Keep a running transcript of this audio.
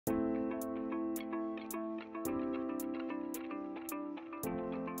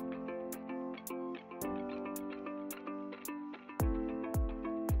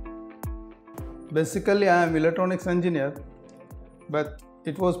Basically, I am electronics engineer, but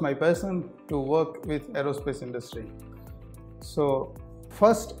it was my passion to work with aerospace industry. So,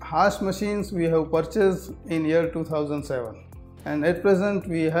 first Haas machines we have purchased in year 2007, and at present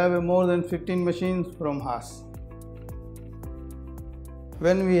we have more than 15 machines from Haas.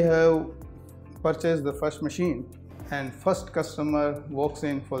 When we have purchased the first machine and first customer walks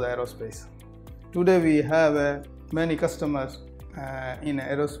in for the aerospace. Today we have many customers in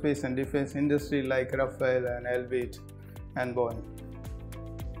aerospace and defense industry like Rafael and Elbit and Boeing.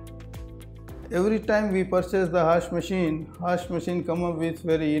 Every time we purchase the Haas machine come up with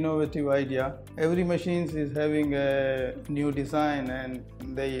very innovative idea. Every machine is having a new design and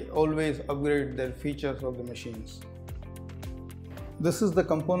they always upgrade their features of the machines. This is the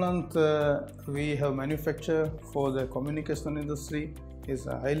component we have manufactured for the communication industry. It's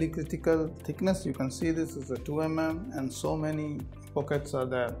a highly critical thickness. You can see this is a 2 mm and so many pockets are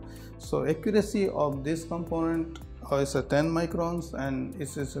there. So accuracy of this component is a 10 microns and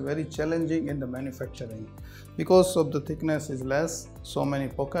it is very challenging in the manufacturing because of the thickness is less, so many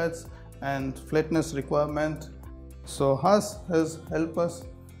pockets and flatness requirement. So Haas has helped us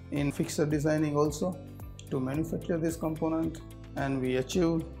in fixture designing also to manufacture this component, and we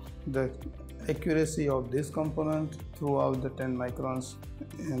achieved the accuracy of this component throughout the 10 microns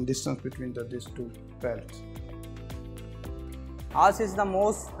in distance between these two pellets. Haas is the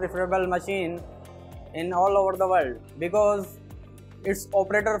most preferable machine in all over the world because it's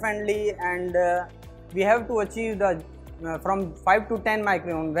operator friendly, and we have to achieve the from 5 to 10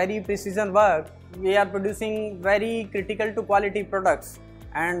 micron very precision work. We are producing very critical to quality products,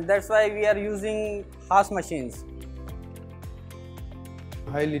 and that's why we are using Haas machines.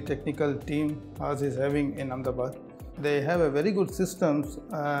 Highly technical team Haas is having in Ahmedabad. They have a very good systems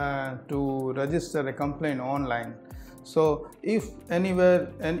to register a complaint online. So if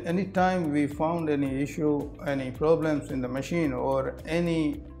anywhere and any time we found any issue, any problems in the machine, or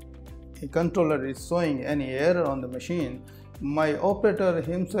any controller is showing any error on the machine, my operator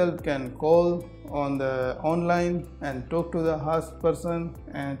himself can call on the online and talk to the Haas person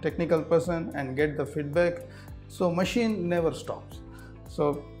and technical person and get the feedback. So machine never stops.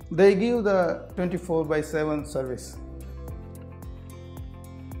 So they give the 24/7 service.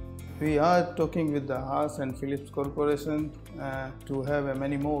 We are talking with the Haas and Philips Corporation to have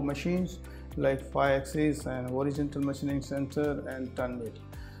many more machines like 5-axis and horizontal machining center and turn mill.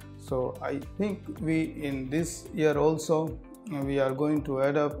 So I think in this year also we are going to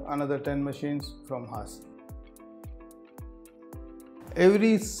add up another 10 machines from Haas.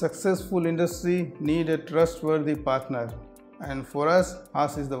 Every successful industry needs a trustworthy partner, and for us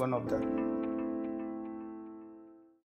Haas is the one of them.